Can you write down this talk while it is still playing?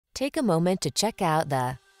Take a moment to check out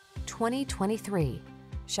the 2023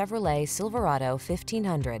 Chevrolet Silverado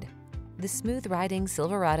 1500. The smooth-riding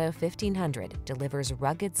Silverado 1500 delivers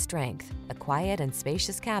rugged strength, a quiet and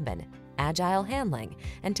spacious cabin, agile handling,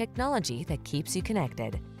 and technology that keeps you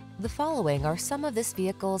connected. The following are some of this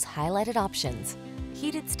vehicle's highlighted options: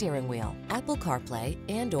 heated steering wheel, Apple CarPlay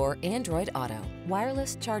and/or Android Auto,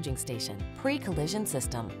 wireless charging station, pre-collision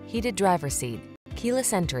system, heated driver's seat,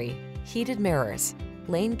 keyless entry, heated mirrors,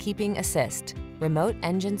 lane keeping assist, remote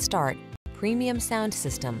engine start, premium sound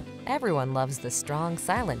system. Everyone loves the strong,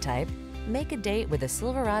 silent type. Make a date with a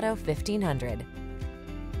Silverado 1500.